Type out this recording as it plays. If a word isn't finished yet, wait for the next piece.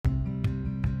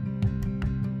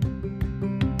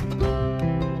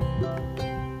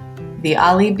The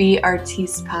Ali B.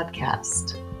 Artiste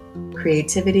Podcast.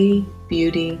 Creativity,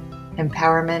 beauty,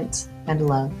 empowerment, and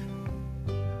love.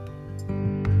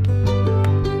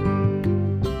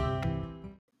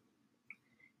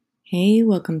 Hey,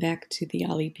 welcome back to the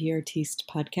Ali B. Artiste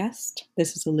Podcast.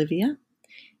 This is Olivia.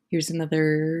 Here's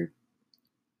another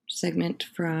segment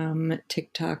from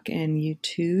TikTok and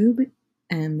YouTube,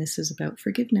 and this is about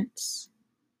forgiveness.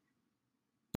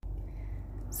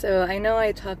 So I know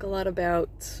I talk a lot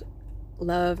about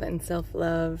love and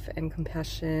self-love and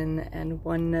compassion and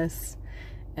oneness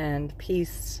and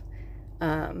peace.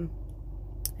 I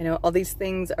know all these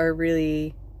things are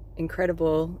really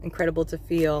incredible to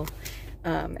feel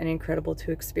and incredible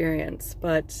to experience,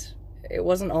 but it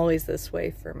wasn't always this way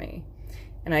for me.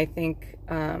 And I think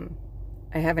I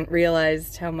haven't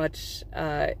realized how much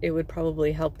it would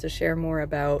probably help to share more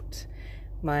about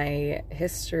my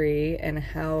history and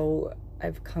how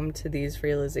I've come to these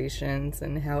realizations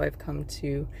and how I've come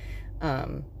to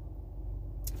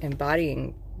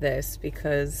embodying this,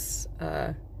 because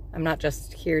I'm not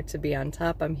just here to be on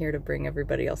top, I'm here to bring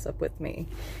everybody else up with me.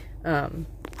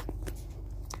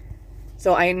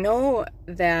 So I know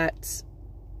that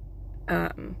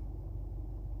a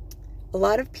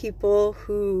lot of people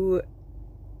who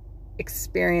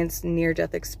experience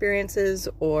near-death experiences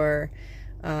or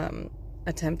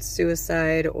attempt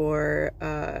suicide or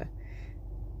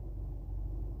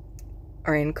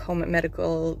are in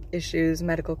medical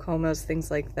comas,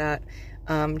 things like that,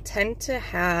 tend to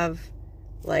have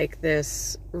like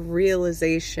this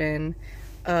realization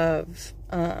of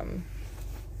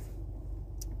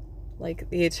like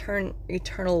the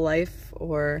eternal life,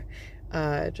 or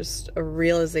just a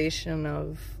realization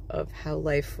of how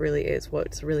life really is,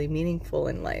 what's really meaningful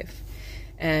in life.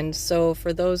 And so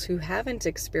for those who haven't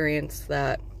experienced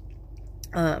that,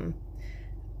 I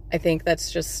think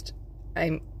that's just,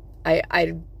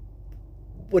 I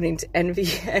wouldn't envy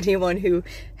anyone who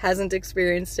hasn't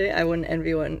experienced it. I wouldn't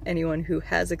envy anyone who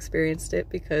has experienced it,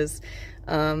 because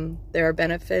there are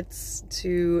benefits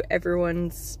to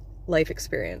everyone's life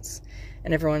experience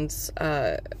and everyone's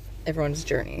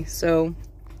journey. So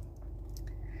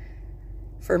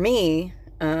for me,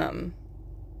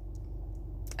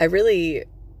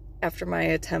 after my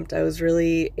attempt, I was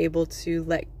really able to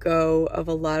let go of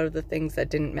a lot of the things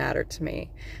that didn't matter to me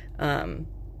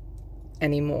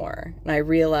anymore. And I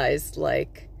realized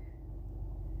that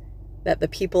the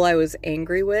people I was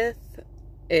angry with,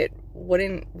 it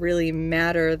wouldn't really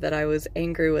matter that I was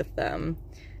angry with them.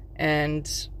 And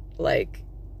I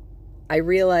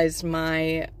realized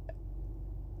my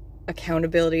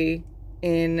accountability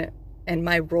and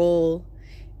my role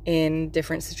in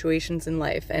different situations in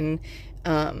life. And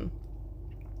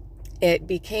it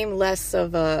became less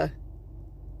of a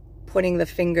putting the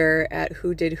finger at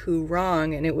who did who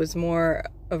wrong, and it was more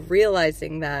of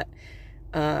realizing that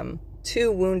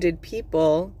two wounded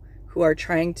people who are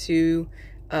trying to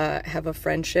have a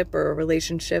friendship or a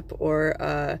relationship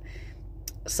or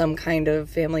some kind of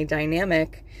family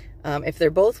dynamic, if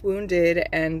they're both wounded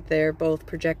and they're both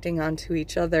projecting onto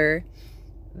each other,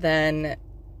 then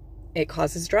it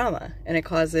causes drama, and it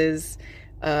causes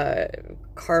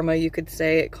karma, you could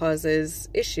say. It causes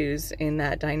issues in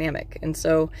that dynamic. And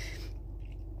so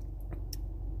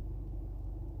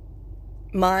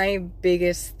my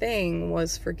biggest thing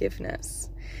was forgiveness.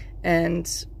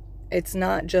 And it's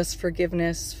not just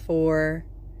forgiveness for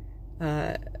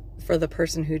the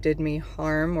person who did me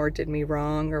harm or did me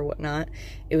wrong or whatnot.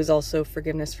 It was also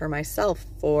forgiveness for myself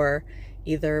for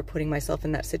either putting myself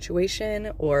in that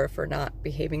situation, or for not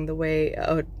behaving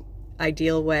the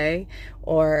ideal way,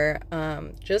 or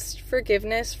just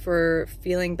forgiveness for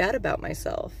feeling bad about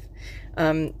myself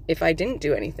if I didn't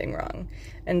do anything wrong.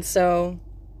 And so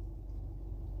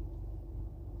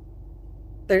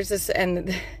I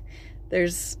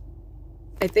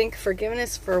think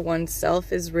forgiveness for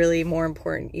oneself is really more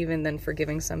important even than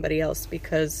forgiving somebody else,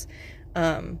 because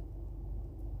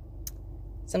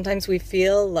sometimes we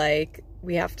feel like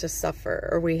we have to suffer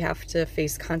or we have to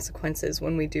face consequences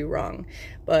when we do wrong.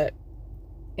 But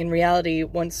in reality,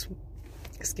 once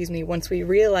we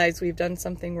realize we've done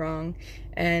something wrong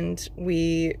and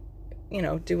we,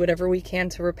 do whatever we can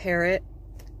to repair it,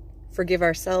 forgive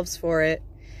ourselves for it,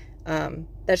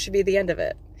 that should be the end of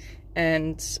it.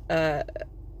 And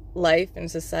life and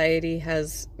society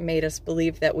has made us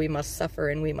believe that we must suffer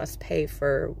and we must pay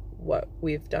for what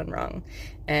we've done wrong.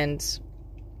 And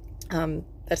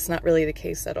that's not really the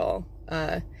case at all.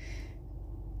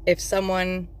 If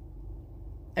someone,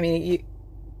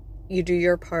 you do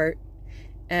your part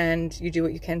and you do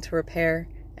what you can to repair,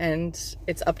 and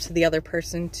it's up to the other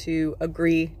person to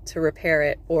agree to repair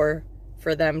it or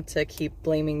for them to keep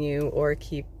blaming you or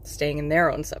keep staying in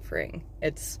their own suffering.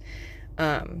 It's,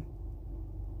 yeah,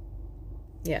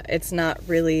 it's not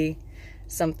really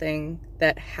something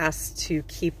that has to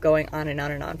keep going on and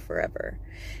on and on forever.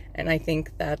 And I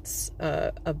think that's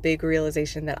a big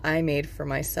realization that I made for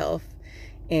myself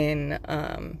in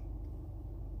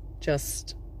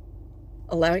just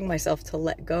allowing myself to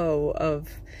let go of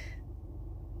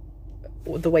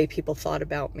the way people thought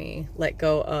about me, let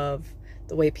go of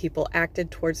the way people acted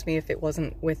towards me if it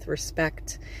wasn't with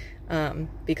respect,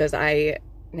 because I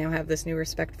now have this new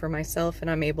respect for myself, and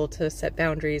I'm able to set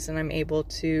boundaries, and I'm able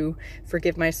to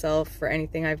forgive myself for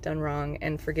anything I've done wrong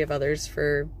and forgive others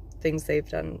for things they've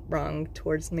done wrong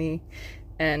towards me.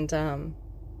 And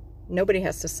nobody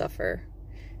has to suffer.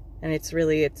 And it's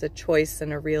a choice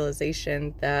and a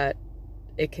realization that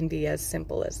it can be as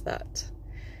simple as that.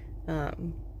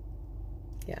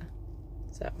 Yeah.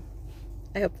 So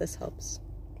I hope this helps.